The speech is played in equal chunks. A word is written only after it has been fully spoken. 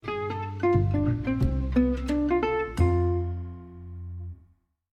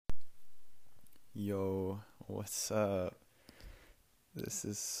What's up? This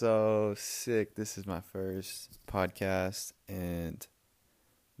is so sick. This is my first podcast and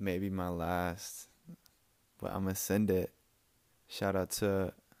maybe my last, but I'm gonna send it. Shout out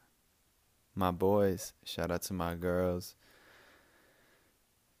to my boys. Shout out to my girls.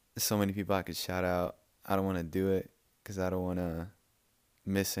 There's so many people I could shout out. I don't want to do it because I don't want to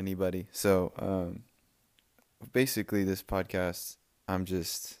miss anybody. So, basically, this podcast, I'm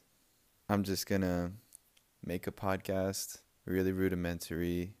just, I'm just gonna make a podcast, really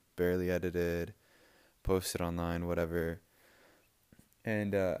rudimentary, barely edited, post it online, whatever.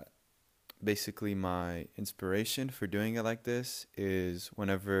 And basically, my inspiration for doing it like this is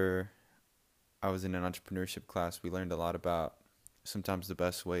whenever I was in an entrepreneurship class, we learned a lot about sometimes the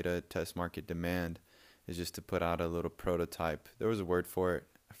best way to test market demand is just to put out a little prototype. There was a word for it.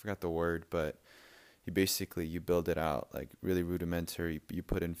 I forgot the word, but you build it out like really rudimentary. You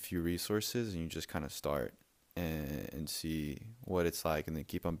put in few resources and you just kind of start and see what it's like and then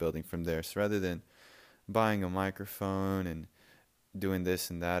keep on building from there. So rather than buying a microphone and doing this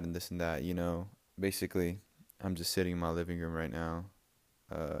and that, basically I'm just sitting in my living room right now.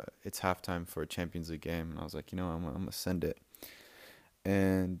 It's halftime for a Champions League game and I was like, I'm gonna send it.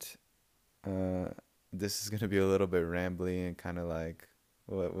 And this is gonna be a little bit rambly and kind of like,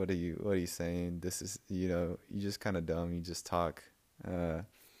 what are you saying? This is, you just kind of dumb. You just talk.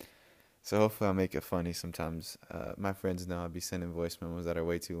 So hopefully I'll make it funny sometimes. My friends know I'll be sending voice memos that are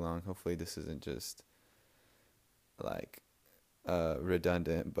way too long. Hopefully this isn't just like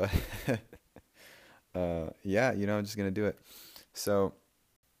redundant, but yeah, I'm just gonna do it. So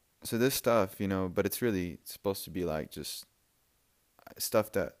this stuff, but it's really supposed to be like just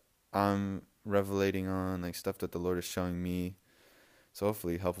stuff that I'm revelating on, like stuff that the Lord is showing me. So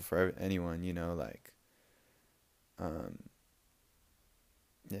hopefully helpful for anyone, like,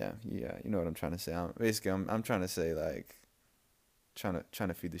 yeah, you know what I'm trying to say. I'm trying to say like, trying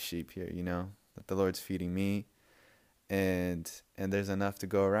to feed the sheep here, that the Lord's feeding me, and there's enough to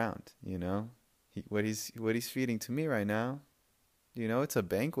go around, what he's feeding to me right now, it's a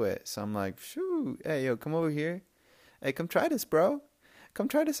banquet. So I'm like, shoo, hey yo, come over here, hey, come try this, bro. Come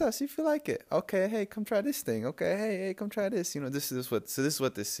try this out. See if you like it. Okay, hey, come try this thing. Okay, hey, come try this. This is what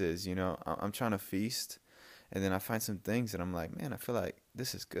this is. I'm trying to feast, and then I find some things and I'm like, man, I feel like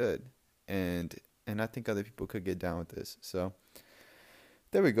this is good, and I think other people could get down with this. So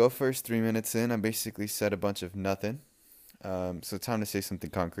there we go. First 3 minutes in, I basically said a bunch of nothing. So time to say something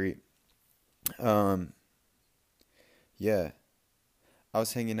concrete. Yeah, I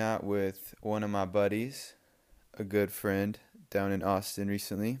was hanging out with one of my buddies, a good friend, down in Austin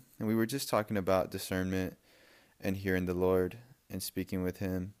recently, and we were just talking about discernment and hearing the Lord and speaking with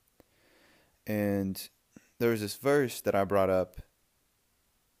him. And there was this verse that I brought up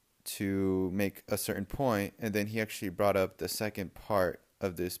to make a certain point, and then he actually brought up the second part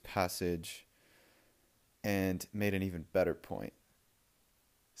of this passage and made an even better point.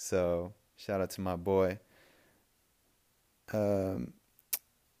 So shout out to my boy.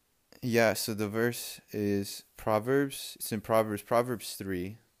 Yeah, so the verse is Proverbs. It's in Proverbs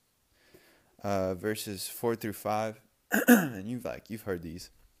 3, verses 4 through 5. And you've heard these.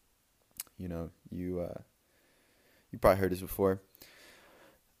 You probably heard this before.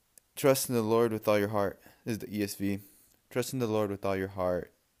 Trust in the Lord with all your heart. This is the ESV. Trust in the Lord with all your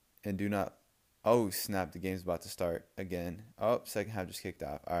heart and do not. Oh, snap, the game's about to start again. Oh, second half just kicked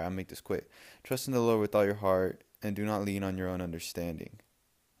off. All right, I'll make this quick. Trust in the Lord with all your heart and do not lean on your own understanding.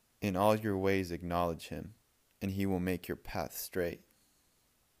 In all your ways acknowledge him, and he will make your path straight.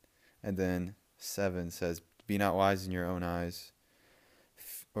 And then 7 says, be not wise in your own eyes.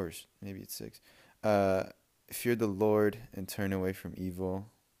 Or maybe it's 6. Fear the Lord and turn away from evil.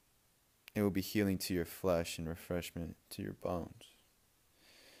 It will be healing to your flesh and refreshment to your bones.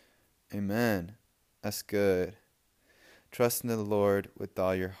 Amen. That's good. Trust in the Lord with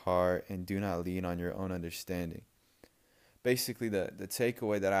all your heart and do not lean on your own understanding. Basically, the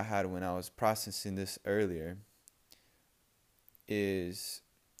takeaway that I had when I was processing this earlier is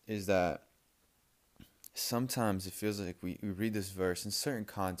that sometimes it feels like we read this verse in certain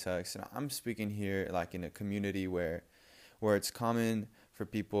contexts, and I'm speaking here like in a community where it's common for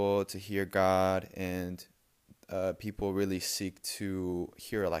people to hear God, and people really seek to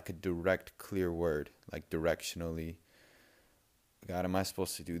hear like a direct, clear word, like directionally. God, am I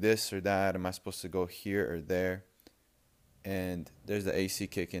supposed to do this or that? Am I supposed to go here or there? And there's the AC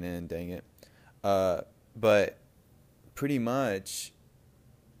kicking in, dang it. But pretty much,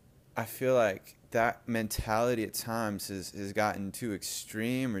 I feel like that mentality at times has gotten too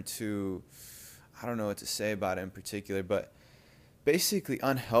extreme or too, I don't know what to say about it in particular, but basically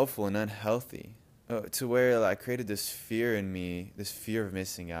unhelpful and unhealthy. to where like created this fear in me, this fear of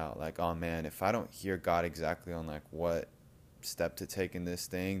missing out. Like, oh man, if I don't hear God exactly on like what step to take in this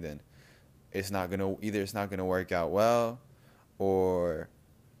thing, then it's not gonna work out well, or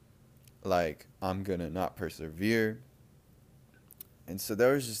like I'm gonna not persevere. And so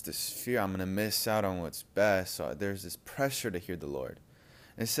there was just this fear I'm gonna miss out on what's best. So there's this pressure to hear the Lord.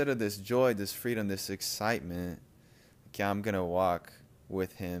 Instead of this joy, this freedom, this excitement, okay, I'm gonna walk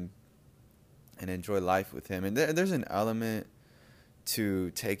with Him and enjoy life with Him. And there's an element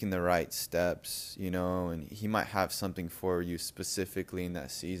to taking the right steps, you know, and He might have something for you specifically in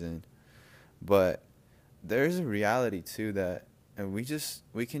that season. But there's a reality too that and we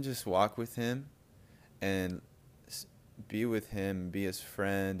can just walk with Him and be with Him, be His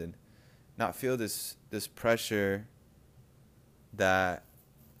friend, and not feel this pressure that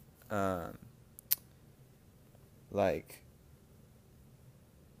um like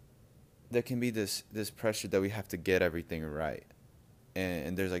there can be this pressure that we have to get everything right,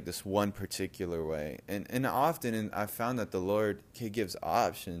 and there's like this one particular way, and often I found that the Lord, He gives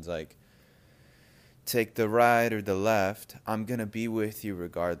options like take the right or the left. I'm gonna be with you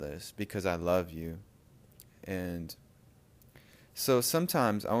regardless because I love you. And so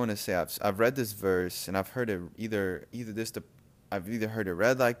sometimes I want to say I've read this verse and I've heard it either this the I've either heard it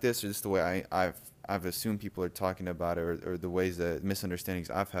read like this or just the way I've assumed people are talking about it, or the ways that misunderstandings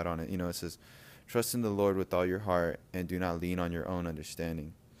I've had on it. You know, it says, "Trust in the Lord with all your heart and do not lean on your own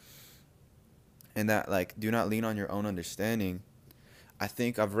understanding." And that like do not lean on your own understanding. I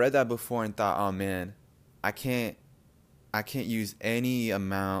think I've read that before and thought, "Oh man, I can't I can't use any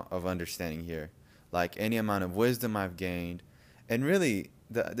amount of understanding here. Like any amount of wisdom I've gained." And really,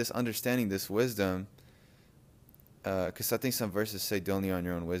 this understanding, this wisdom, because I think some verses say, "Don't lean on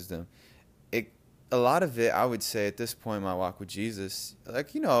your own wisdom." It, a lot of it, I would say, at this point in my walk with Jesus,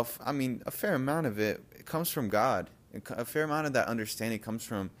 like I mean, a fair amount of it comes from God. A fair amount of that understanding comes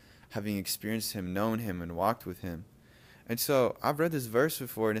from having experienced Him, known Him, and walked with Him. And so I've read this verse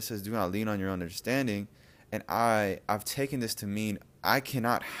before, and it says, "Do not lean on your own understanding," and I've taken this to mean I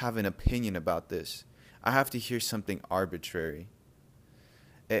cannot have an opinion about this. I have to hear something arbitrary.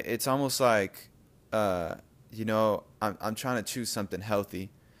 It's almost like, I'm trying to choose something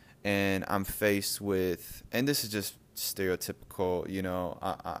healthy, and I'm faced with, and this is just stereotypical,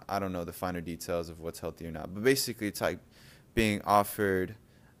 I don't know the finer details of what's healthy or not, but basically it's like being offered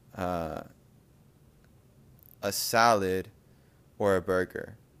uh, a salad or a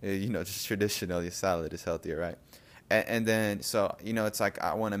burger. Just traditionally a salad is healthier, right? And then, so, it's like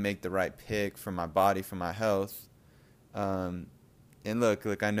I want to make the right pick for my body, for my health. And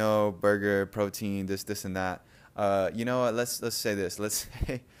look, I know burger, protein, this and that. You know what? Let's say this. Let's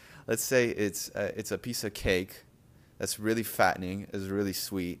say it's a piece of cake that's really fattening, is really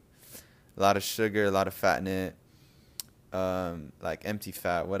sweet, a lot of sugar, a lot of fat in it, like empty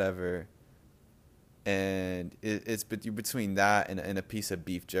fat, whatever. And it's between that and a piece of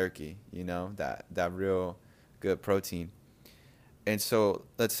beef jerky, that real good protein. And so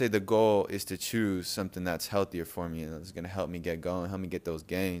let's say the goal is to choose something that's healthier for me and that's going to help me get going, help me get those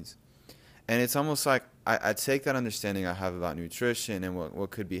gains. And it's almost like I take that understanding I have about nutrition and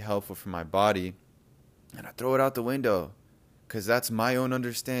what could be helpful for my body, and I throw it out the window because that's my own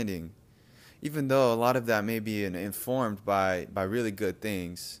understanding. Even though a lot of that may be informed by really good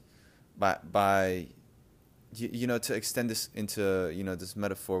things, by to extend this into, this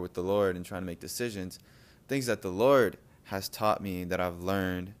metaphor with the Lord and trying to make decisions, things that the Lord has taught me that I've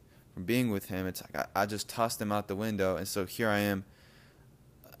learned from being with Him. It's like I just toss them out the window, and so here I am,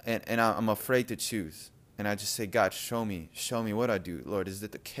 and I'm afraid to choose, and I just say, "God, show me what I do, Lord. Is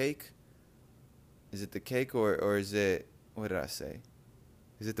it the cake? Is it the cake, or is it, what did I say?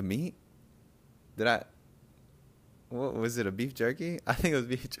 Is it the meat? What was it, a beef jerky? I think it was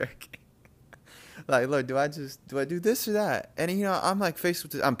beef jerky." Like, Lord, do I do this or that? And I'm like faced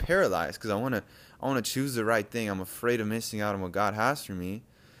with this. I'm paralyzed because I want to choose the right thing. I'm afraid of missing out on what God has for me.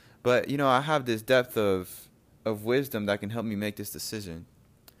 But I have this depth of wisdom that can help me make this decision.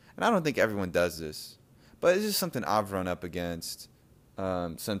 And I don't think everyone does this, but it's just something I've run up against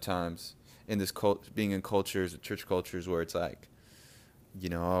sometimes in this being in cultures, church cultures, where it's like,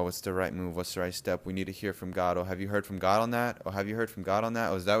 oh, what's the right move? What's the right step? We need to hear from God. Oh, have you heard from God on that? Oh, have you heard from God on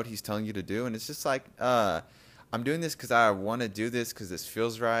that? Oh, is that what He's telling you to do? And it's just like, I'm doing this because I want to do this because this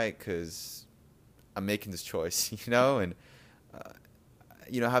feels right, because I'm making this choice, and,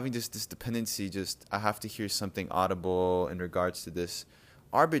 having this dependency, just I have to hear something audible in regards to this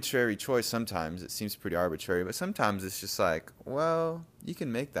arbitrary choice. Sometimes it seems pretty arbitrary, but sometimes it's just like, well, you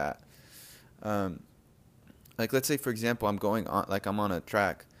can make that. Like, let's say, for example, I'm on a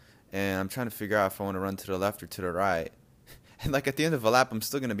track, and I'm trying to figure out if I want to run to the left or to the right. And like at the end of a lap, I'm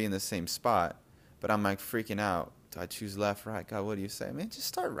still gonna be in the same spot, but I'm like freaking out. Do I choose left, right? God, what do you say? Man, just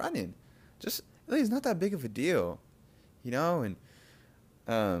start running. Just really, it's not that big of a deal, you know.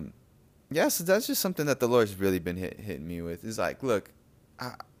 And yeah, so that's just something that the Lord's really been hitting me with. Is like, look,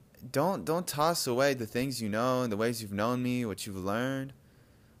 I, don't toss away the things you know and the ways you've known me, what you've learned.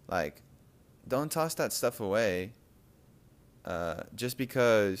 Like, don't toss that stuff away. Just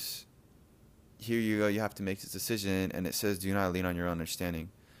because here you go, you have to make this decision, and it says do not lean on your own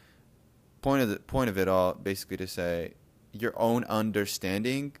understanding. Point of it all, basically to say your own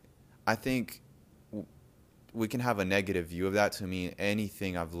understanding. I think we can have a negative view of that to mean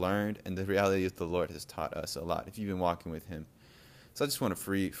anything I've learned, and the reality is the Lord has taught us a lot if you've been walking with Him. So I just want to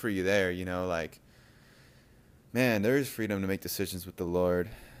free you there, you know, like, man, there is freedom to make decisions with the Lord,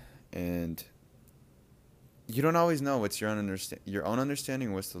 and you don't always know what's your own understanding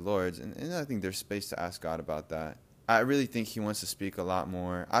or what's the Lord's, and I think there's space to ask God about that. I really think He wants to speak a lot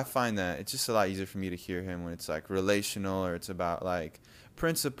more. I find that it's just a lot easier for me to hear Him when it's like relational, or it's about like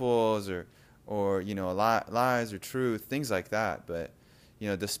principles, or you know, lies or truth, things like that. But you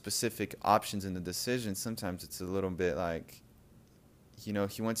know, the specific options in the decision, sometimes it's a little bit like, you know,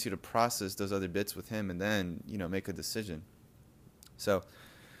 He wants you to process those other bits with Him and then, you know, make a decision. So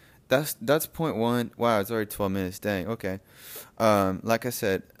that's point one. Wow, it's already 12 minutes. Dang. Okay. Like I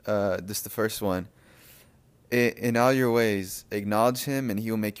said, this is the first one. In all your ways, acknowledge Him, and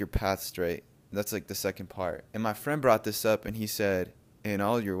He will make your path straight. That's like the second part. And my friend brought this up, and he said, in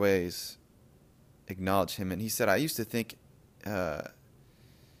all your ways, acknowledge Him. And he said, I used to think, what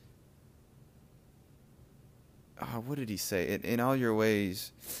did he say? In all your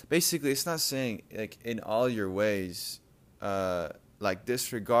ways, basically, it's not saying like in all your ways, like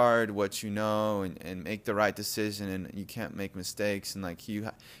disregard what you know, and make the right decision, and you can't make mistakes, and like you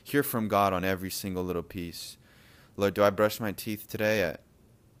hear from God on every single little piece. Lord, do I brush my teeth today at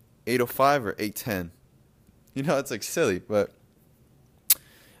 8:05 or 8:10? You know, it's like silly, but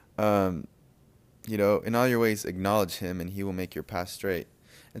you know, in all your ways acknowledge Him, and He will make your path straight.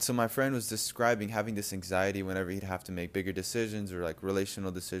 And so my friend was describing having this anxiety whenever he'd have to make bigger decisions, or like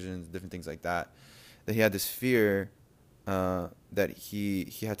relational decisions, different things like that. That he had this fear that he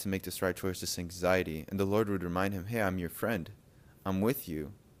had to make this right choice, this anxiety. And the Lord would remind him, hey, I'm your friend. I'm with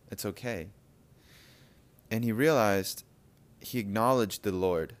you. It's okay. And he realized, he acknowledged the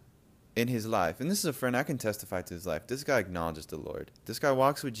Lord in his life. And this is a friend, I can testify to his life. This guy acknowledges the Lord. This guy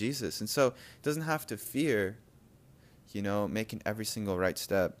walks with Jesus. And so doesn't have to fear, you know, making every single right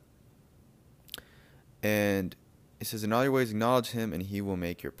step. And it says, in all your ways acknowledge Him, and He will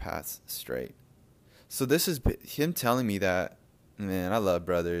make your paths straight. So this is him telling me that, man, I love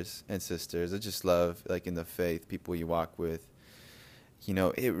brothers and sisters. I just love, like, in the faith, people you walk with. You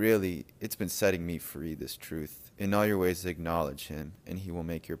know, it's been setting me free, this truth. In all your ways acknowledge Him, and He will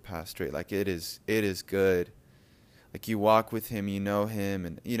make your path straight. Like, it is good. Like, you walk with Him, you know Him,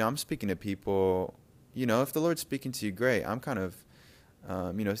 and, you know, I'm speaking to people, you know, if the Lord's speaking to you, great. I'm kind of,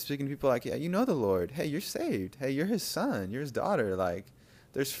 you know, speaking to people like, yeah, you know the Lord. Hey, you're saved. Hey, you're His son. You're His daughter. Like,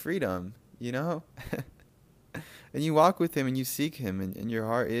 there's freedom, you know? And you walk with Him, and you seek Him, and your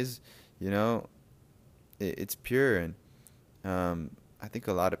heart is, you know, it's pure. And I think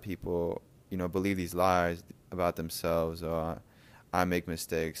a lot of people, you know, believe these lies about themselves. Oh, I make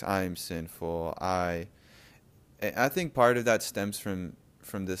mistakes. I'm sinful. I think part of that stems from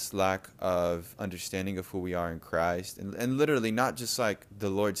this lack of understanding of who we are in Christ. And literally not just like the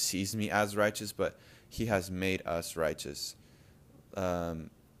Lord sees me as righteous, but He has made us righteous.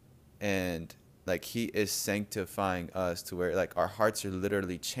 And like He is sanctifying us to where like our hearts are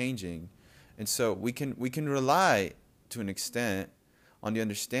literally changing. And so we can rely to an extent on the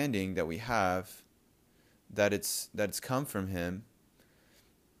understanding that we have that it's come from Him.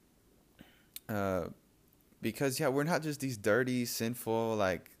 Because yeah, we're not just these dirty, sinful,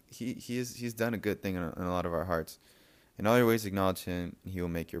 like he's done a good thing in a lot of our hearts. In all your ways acknowledge Him, and He will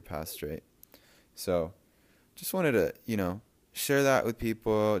make your path straight. So just wanted to, you know, share that with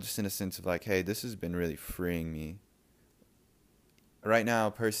people, just in a sense of like, hey, this has been really freeing me. Right now,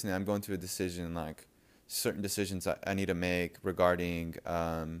 personally, I'm going through a decision, like certain decisions I need to make regarding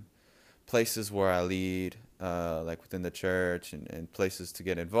places where I lead, like within the church, and places to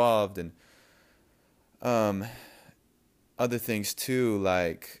get involved, and other things too,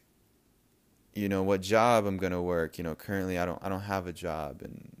 like, you know, what job I'm gonna work. You know, currently I don't have a job,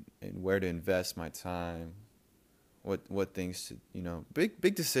 and where to invest my time, what things to, you know,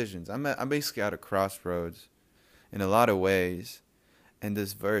 big decisions. I'm basically at a crossroads in a lot of ways, and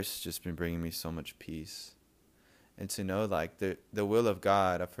this verse just been bringing me so much peace. and to know like the will of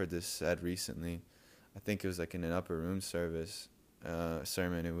God. I've heard this said recently. I think it was like in an upper room service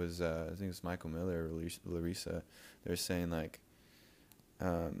sermon. It was I think it was Michael Miller or Larissa. They were saying like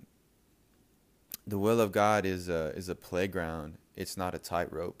um, the will of God is a playground. It's not a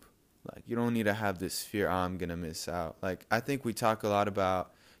tightrope. Like you don't need to have this fear, "Oh, I'm gonna miss out." Like I think we talk a lot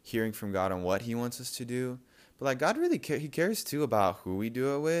about hearing from God on what He wants us to do, but like God really He cares too about who we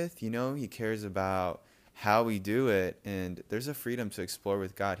do it with. He cares about how we do it, and there's a freedom to explore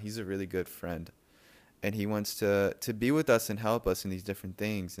with God. He's a really good friend, and He wants to be with us and help us in these different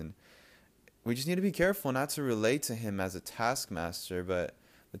things. And we just need to be careful not to relate to Him as a taskmaster, but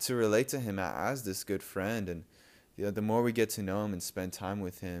to relate to Him as this good friend. And the more we get to know Him and spend time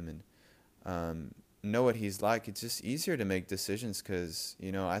with Him and know what He's like, it's just easier to make decisions. Because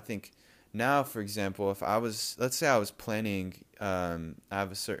I think now, for example, if I was, let's say I was planning, I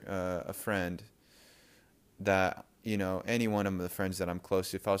have a friend that any one of the friends that I'm close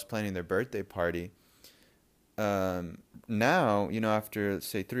to, if I was planning their birthday party, now after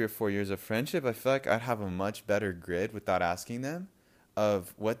say 3 or 4 years of friendship, I feel like I'd have a much better grid without asking them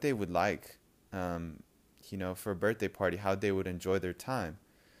of what they would like, for a birthday party, how they would enjoy their time.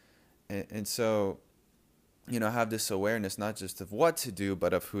 And so, have this awareness not just of what to do,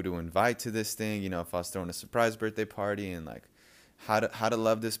 but of who to invite to this thing. If I was throwing a surprise birthday party, and like how to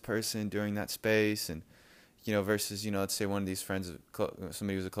love this person during that space. And versus let's say one of these friends,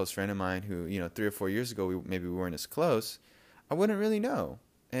 somebody who's a close friend of mine who 3 or 4 years ago maybe we weren't as close, I wouldn't really know.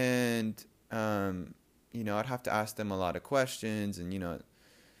 And I'd have to ask them a lot of questions. And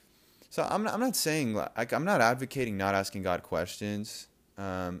so I'm not saying, like, I'm not advocating not asking God questions.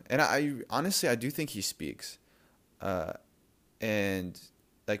 And I honestly, I do think He speaks. Uh, and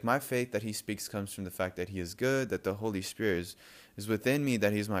like my faith that He speaks comes from the fact that He is good, that the Holy Spirit is within me,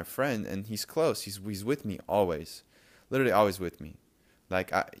 that He's my friend and He's close. He's with me always, literally always with me.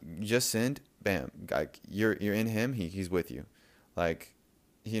 Like you just sinned, bam, like you're in Him, He's with you. Like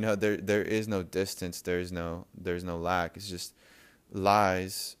there is no distance, there's no lack. It's just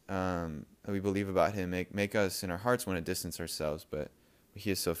lies we believe about Him make us in our hearts want to distance ourselves, but He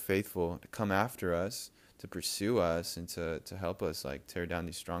is so faithful to come after us, to pursue us, and to help us like tear down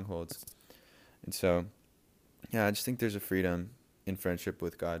these strongholds. And so, yeah, I just think there's a freedom in friendship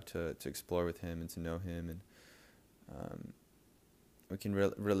with God to explore with Him and to know Him, and we can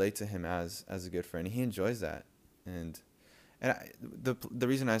relate to Him as a good friend. He enjoys that, and the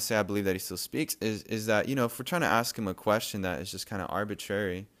reason I say I believe that He still speaks is that if we're trying to ask Him a question that is just kind of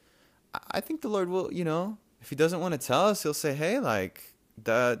arbitrary, I think the Lord will, if He doesn't want to tell us, He'll say, "Hey, like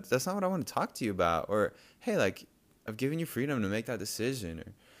that's not what I want to talk to you about," or "Hey, like I've given you freedom to make that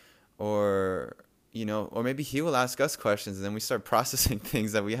decision," or or maybe He will ask us questions, and then we start processing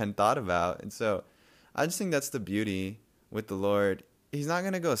things that we hadn't thought about. And so I just think that's the beauty with the Lord. He's not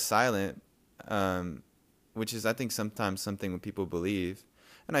going to go silent, which is, I think, sometimes something when people believe.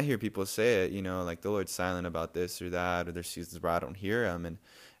 And I hear people say it, like the Lord's silent about this or that, or there's seasons where I don't hear Him.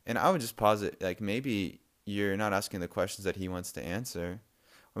 And I would just posit, like, maybe you're not asking the questions that He wants to answer,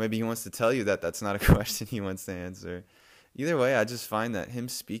 or maybe He wants to tell you that that's not a question He wants to answer. Either way, I just find that Him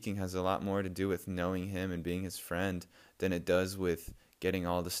speaking has a lot more to do with knowing Him and being His friend than it does with getting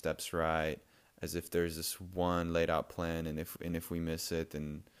all the steps right, as if there's this one laid out plan, and if we miss it,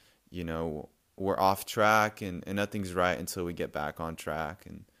 then we're off track, and nothing's right until we get back on track.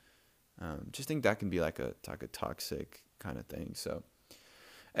 And just think that can be like a toxic kind of thing. So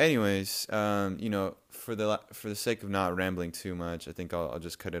anyways, for the sake of not rambling too much, I think I'll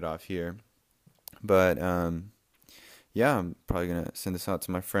just cut it off here. But yeah, I'm probably gonna send this out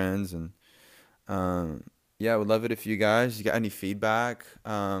to my friends, and yeah, I would love it if you got any feedback.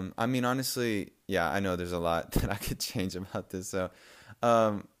 I mean, honestly, yeah, I know there's a lot that I could change about this. So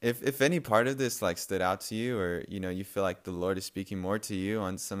if any part of this like stood out to you, or you feel like the Lord is speaking more to you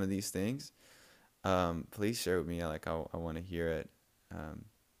on some of these things, please share with me. Like I want to hear it.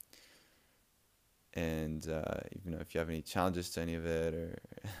 And even if you have any challenges to any of it, or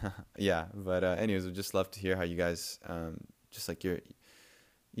yeah, but anyways, I'd just love to hear how you guys just like your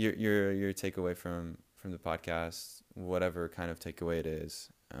takeaway from the podcast, whatever kind of takeaway it is.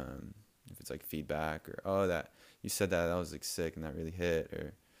 If it's like feedback, or that you said that was like sick and that really hit,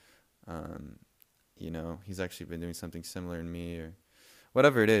 or He's actually been doing something similar in me, or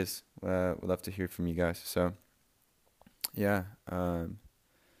whatever it is. We'd love to hear from you guys. So yeah,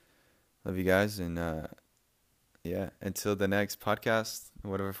 love you guys, and yeah, until the next podcast,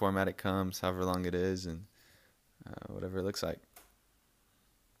 whatever format it comes, however long it is, and whatever it looks like.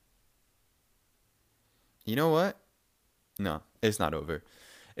 You know what? No, it's not over.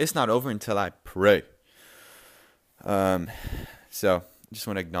 It's not over until I pray. Um, so just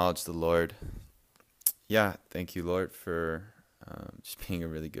want to acknowledge the Lord. Yeah, thank you, Lord, for just being a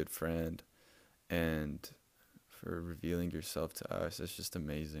really good friend and for revealing yourself to us. It's just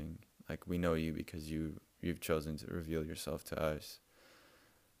amazing. Like we know you because you've chosen to reveal yourself to us.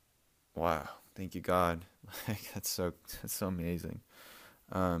 Wow, thank you, God. Like that's so amazing.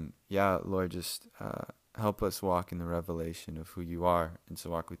 Yeah, Lord, just help us walk in the revelation of who you are, and to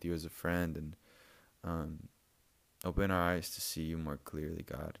walk with you as a friend, and um, open our eyes to see you more clearly,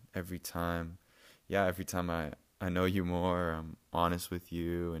 God. Every time I know you more, I'm honest with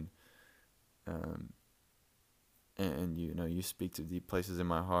you, um, and you know you speak to deep places in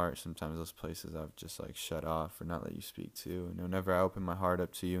my heart. Sometimes those places I've just like shut off or not let you speak to. And whenever I open my heart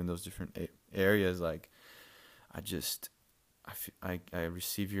up to you in those different areas, like I just I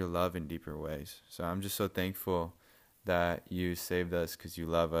receive your love in deeper ways. So I'm just so thankful that you saved us because you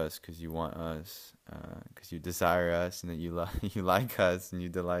love us, because you want us, because you desire us, and that you you like us, and you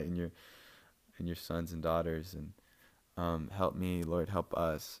delight in your sons and daughters. And help me, Lord, help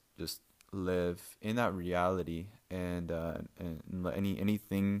us just live in that reality, and let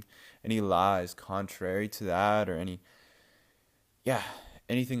any lies contrary to that, or yeah,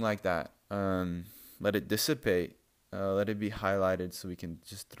 anything like that. Let it dissipate. Let it be highlighted so we can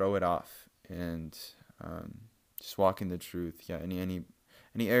just throw it off and um, just walk in the truth. Yeah, any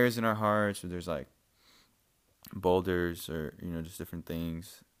areas in our hearts where there's like boulders or just different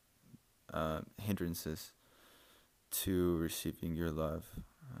things, hindrances to receiving your love.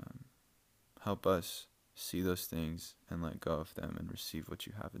 Um, Help us see those things and let go of them and receive what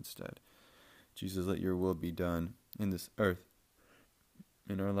you have instead. Jesus, let your will be done in this earth,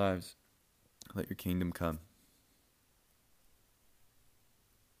 in our lives. Let your kingdom come.